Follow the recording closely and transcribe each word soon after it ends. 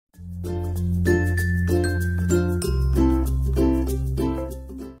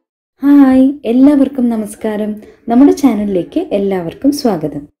എല്ലാവർക്കും നമസ്കാരം. നമ്മുടെ ചാനലിലേക്ക് എല്ലാവർക്കും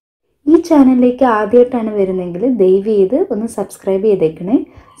സ്വാഗതം. ഈ ചാനലിലേക്ക് ആദ്യമായിട്ടാണ് വരുന്നതെങ്കിൽ ദയവ് ചെയ്ത് ഒന്ന് സബ്സ്ക്രൈബ് ചെയ്തേക്കണേ.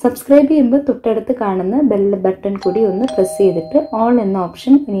 സബ്സ്ക്രൈബ് ചെയ്യുമ്പോൾ തൊട്ടടുത്ത് കാണുന്ന ബെൽ ബട്ടൺ കൂടി ഒന്ന് പ്രസ് ചെയ്തിട്ട് ഓൾ എന്ന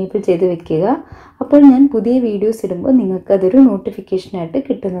ഓപ്ഷൻ എനേബിൾ ചെയ്ത് വെക്കുക. അപ്പോൾ ഞാൻ പുതിയ വീഡിയോസ് ഇടുമ്പോൾ നിങ്ങൾക്ക് അതൊരു നോട്ടിഫിക്കേഷനായിട്ട്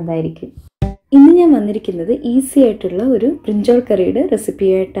കിട്ടുന്നതായിരിക്കും. ഇന്ന് ഞാൻ വന്നിരിക്കുന്നത് ഈസി ആയിട്ടുള്ള ഒരു ബ്രിഞ്ചോൾ കറിയുടെ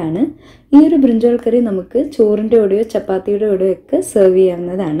റെസിപ്പിയായിട്ടാണ്. ഈ ഒരു ബ്രിഞ്ചോൾ കറി നമുക്ക് ചോറിൻ്റെ കൂടെയോ ചപ്പാത്തിയുടെ കൂടെയോ ഒക്കെ സെർവ്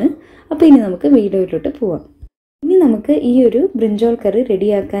ചെയ്യാവുന്നതാണ്. അപ്പോൾ ഇനി നമുക്ക് വീഡിയോയിലോട്ട് പോവാം. ഇനി നമുക്ക് ഈ ഒരു ബ്രിഞ്ചോൾ കറി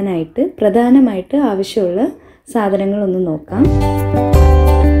റെഡിയാക്കാനായിട്ട് പ്രധാനമായിട്ട് ആവശ്യമുള്ള സാധനങ്ങളൊന്ന് നോക്കാം.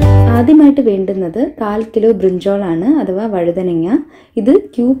 ആദ്യമായിട്ട് വേണ്ടുന്നത് 1/4 കിലോ ബ്രിഞ്ചോളാണ്, അഥവാ വഴുതനങ്ങ. ഇത്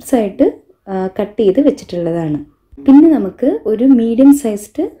ക്യൂബ്സ് ആയിട്ട് കട്ട് ചെയ്ത് വെച്ചിട്ടുള്ളതാണ്. പിന്നെ നമുക്ക് ഒരു മീഡിയം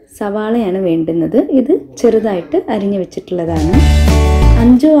സൈസ്ഡ് സവാളയാണ് വേണ്ടുന്നത്. ഇത് ചെറുതായിട്ട് അരിഞ്ഞു വെച്ചിട്ടുള്ളതാണ്.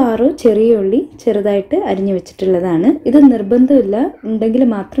 5-6 ചെറിയ ഉള്ളി ചെറുതായിട്ട് അരിഞ്ഞു വെച്ചിട്ടുള്ളതാണ്. ഇത് നിർബന്ധമില്ല, ഉണ്ടെങ്കിൽ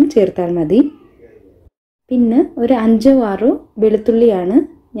മാത്രം ചേർത്താൽ മതി. പിന്നെ ഒരു 5-6 വെളുത്തുള്ളിയാണ്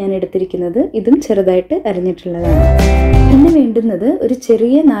ഞാൻ എടുത്തിരിക്കുന്നത്. ഇതും ചെറുതായിട്ട് അരിഞ്ഞിട്ടുള്ളതാണ്. പിന്നെ വേണ്ടുന്നത് ഒരു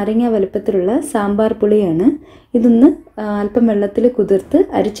ചെറിയ നാരങ്ങ വലുപ്പത്തിലുള്ള സാമ്പാർ പുളിയാണ്. ഇതൊന്ന് അല്പം വെള്ളത്തിൽ കുതിർത്ത്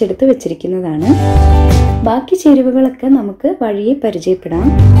അരിച്ചെടുത്ത് വെച്ചിരിക്കുന്നതാണ്. ബാക്കി ചേരുവകളൊക്കെ നമുക്ക് വഴിയെ പരിചയപ്പെടാം.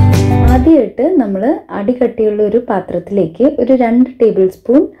 ആദ്യമായിട്ട് നമ്മൾ അടികട്ടിയുള്ള ഒരു പാത്രത്തിലേക്ക് ഒരു 2 ടേബിൾ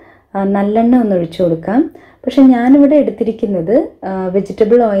സ്പൂൺ നല്ലെണ്ണ ഒന്ന് ഒഴിച്ചു കൊടുക്കാം. പക്ഷെ ഞാനിവിടെ എടുത്തിരിക്കുന്നത്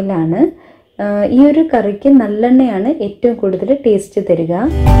വെജിറ്റബിൾ ഓയിലാണ്. ഈ ഒരു കറിക്ക് നല്ലെണ്ണയാണ് ഏറ്റവും കൂടുതൽ ടേസ്റ്റ് തരിക.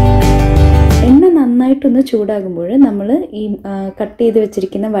 എണ്ണ നന്നായിട്ടൊന്ന് ചൂടാകുമ്പോൾ നമ്മൾ ഈ കട്ട് ചെയ്ത്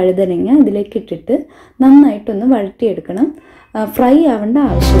വെച്ചിരിക്കുന്ന വഴുതനങ്ങ ഇതിലേക്ക് ഇട്ടിട്ട് നന്നായിട്ടൊന്ന് വഴറ്റിയെടുക്കണം. ഫ്രൈ ആവേണ്ട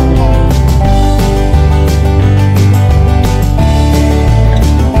ആവശ്യമില്ല.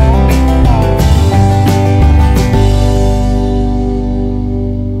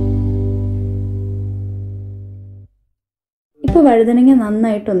 ഇപ്പോൾ വഴുതനങ്ങ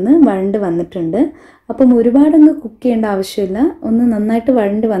നന്നായിട്ടൊന്ന് വഴണ്ട് വന്നിട്ടുണ്ട്. അപ്പം ഒരുപാടൊന്ന് കുക്ക് ചെയ്യേണ്ട ആവശ്യമില്ല. ഒന്ന് നന്നായിട്ട്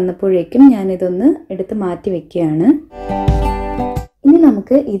വഴണ്ട് വന്നപ്പോഴേക്കും ഞാനിതൊന്ന് എടുത്ത് മാറ്റി വയ്ക്കുകയാണ്. ഇനി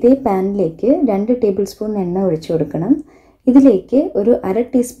നമുക്ക് ഇതേ പാനിലേക്ക് 2 ടേബിൾ സ്പൂൺ എണ്ണ ഒഴിച്ചു കൊടുക്കണം. ഇതിലേക്ക് ഒരു 1/2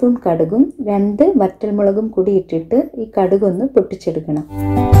 ടീസ്പൂൺ കടുകും 2 വറ്റൽമുളകും കൂടി ഇട്ടിട്ട് ഈ കടുകൊന്ന് പൊട്ടിച്ചെടുക്കണം.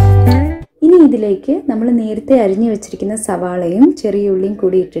 ഇനി ഇതിലേക്ക് നമ്മൾ നേരത്തെ അരിഞ്ഞു വെച്ചിരിക്കുന്ന സവാളയും ചെറിയ ഉള്ളിയും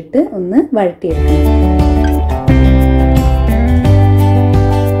കൂടി ഇട്ടിട്ട് ഒന്ന് വഴറ്റിയെടുക്കണം.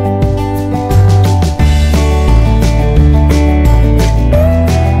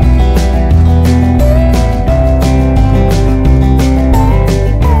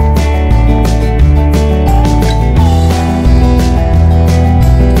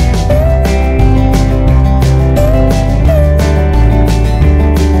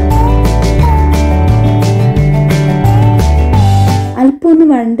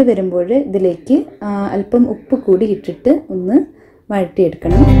 വഴണ്ട് വരുമ്പോൾ ഇതിലേക്ക് അല്പം ഉപ്പ് കൂടി ഇട്ടിട്ട് ഒന്ന്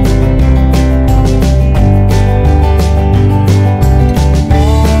വഴറ്റിയെടുക്കണം.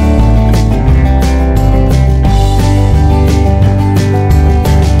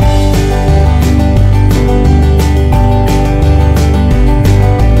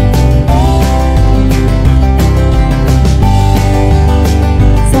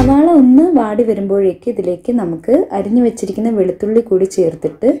 വാടി വരുമ്പോഴേക്ക് ഇതിലേക്ക് നമുക്ക് അരിഞ്ഞു വെച്ചിരിക്കുന്ന വെളുത്തുള്ളി കൂടി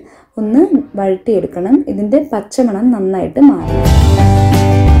ചേർത്തിട്ട് ഒന്ന് വഴറ്റിയെടുക്കണം. ഇതിൻ്റെ പച്ചമണം നന്നായിട്ട് മാറണം.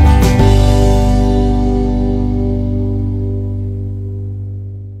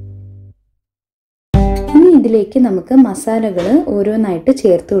 ഇനി ഇതിലേക്ക് നമുക്ക് മസാലകൾ ഓരോന്നായിട്ട്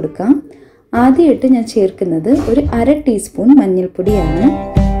ചേർത്ത് കൊടുക്കാം. ആദ്യമായിട്ട് ഞാൻ ചേർക്കുന്നത് ഒരു 1/2 ടീസ്പൂൺ മഞ്ഞൾപ്പൊടിയാണ്.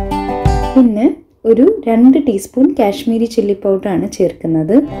 പിന്നെ ഒരു 2 ടീസ്പൂൺ കാശ്മീരി ചില്ലി പൗഡറാണ്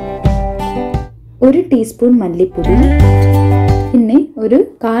ചേർക്കുന്നത്. 1 ടീസ്പൂൺ മല്ലിപ്പൊടി, പിന്നെ ഒരു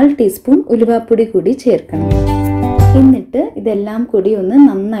 1/4 ടീസ്പൂൺ ഉലുവാപ്പൊടി കൂടി ചേർക്കണം. എന്നിട്ട് ഇതെല്ലാം കൂടി ഒന്ന്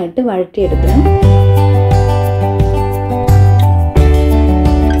നന്നായിട്ട് വഴറ്റിയെടുക്കണം.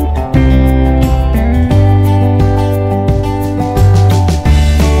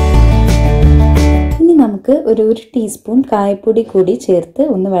 ഇനി നമുക്ക് ഒരു 1 ടീസ്പൂൺ കായപ്പൊടി കൂടി ചേർത്ത്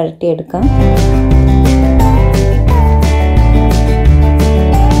ഒന്ന് വഴറ്റിയെടുക്കാം.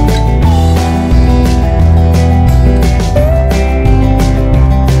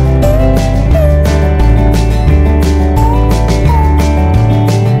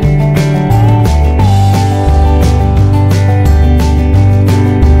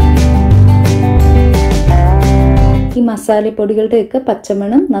 മസാലപ്പൊടികളുടെയൊക്കെ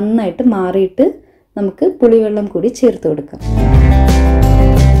പച്ചമണം നന്നായിട്ട് മാറിയിട്ട് നമുക്ക് പുളിവെള്ളം കൂടി ചേർത്ത് കൊടുക്കാം.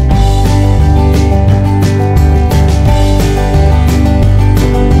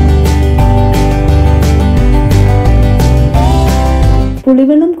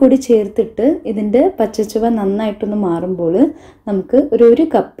 പുളിവെള്ളം കൂടി ചേർത്തിട്ട് ഇതിൻ്റെ പച്ചച്ചുവ നന്നായിട്ടൊന്ന് മാറുമ്പോൾ നമുക്ക് ഒരു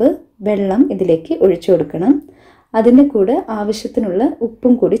കപ്പ് വെള്ളം ഇതിലേക്ക് ഒഴിച്ചു കൊടുക്കണം. അതിൻ്റെ കൂടെ ആവശ്യത്തിനുള്ള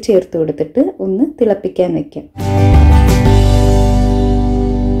ഉപ്പും കൂടി ചേർത്ത് കൊടുത്തിട്ട് ഒന്ന് തിളപ്പിക്കാൻ വയ്ക്കാം.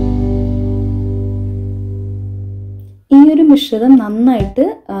 ഈ ഒരു മിശ്രിതം നന്നായിട്ട്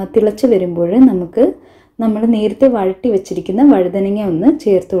തിളച്ച് വരുമ്പോൾ നമുക്ക് നമ്മൾ നേരത്തെ വഴറ്റി വെച്ചിരിക്കുന്ന വഴുതനങ്ങ ഒന്ന്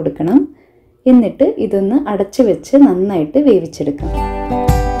ചേർത്ത് കൊടുക്കണം. എന്നിട്ട് ഇതൊന്ന് അടച്ചു വെച്ച് നന്നായിട്ട് വേവിച്ചെടുക്കാം.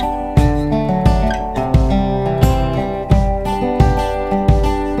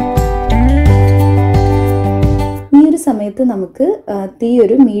 ഈ ഒരു സമയത്ത് നമുക്ക് തീ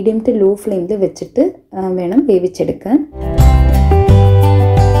ഒരു മീഡിയം ടു ലോ ഫ്ലെയിമിൽ വെച്ചിട്ട് വേണം വേവിച്ചെടുക്കാൻ.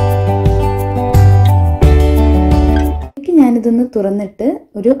 ഞാനിതൊന്ന് തുറന്നിട്ട്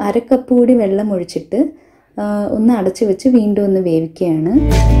ഒരു 1/2 കപ്പ് കൂടി വെള്ളം ഒഴിച്ചിട്ട് ഒന്ന് അടച്ചു വെച്ച് വീണ്ടും ഒന്ന് വേവിക്കുകയാണ്.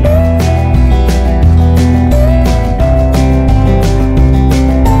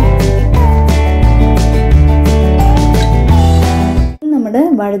 നമ്മുടെ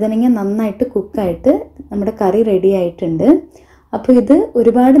വഴുതനങ്ങ നന്നായിട്ട് കുക്കായിട്ട് നമ്മുടെ കറി റെഡി ആയിട്ടുണ്ട്. അപ്പോൾ ഇത്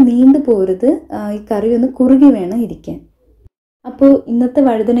ഒരുപാട് നീണ്ടു പോരുത്, ഈ കറി ഒന്ന് കുറുകി വേണം ഇരിക്കാൻ. അപ്പോൾ ഇന്നത്തെ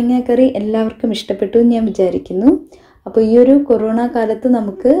വഴുതനങ്ങ കറി എല്ലാവർക്കും ഇഷ്ടപ്പെട്ടു എന്ന് ഞാൻ വിചാരിക്കുന്നു. അപ്പോൾ ഈ ഒരു കൊറോണ കാലത്ത്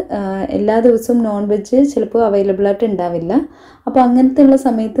നമുക്ക് എല്ലാ ദിവസവും നോൺ വെജ് ചിലപ്പോൾ അവൈലബിൾ ആയിട്ട് ഉണ്ടാവില്ല. അപ്പോൾ അങ്ങനത്തെ ഉള്ള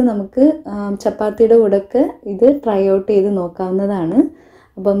സമയത്ത് നമുക്ക് ചപ്പാത്തിയുടെ കൂടെയൊക്കെ ഇത് ട്രൈ ഔട്ട് ചെയ്ത് നോക്കാവുന്നതാണ്.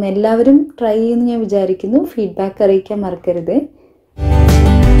 അപ്പം എല്ലാവരും ട്രൈ ചെയ്യുമെന്ന് ഞാൻ വിചാരിക്കുന്നു. ഫീഡ്ബാക്ക് അറിയിക്കാൻ മറക്കരുത്.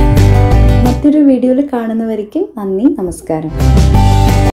 മറ്റൊരു വീഡിയോയിൽ കാണുന്നവരേക്കും നന്ദി, നമസ്കാരം.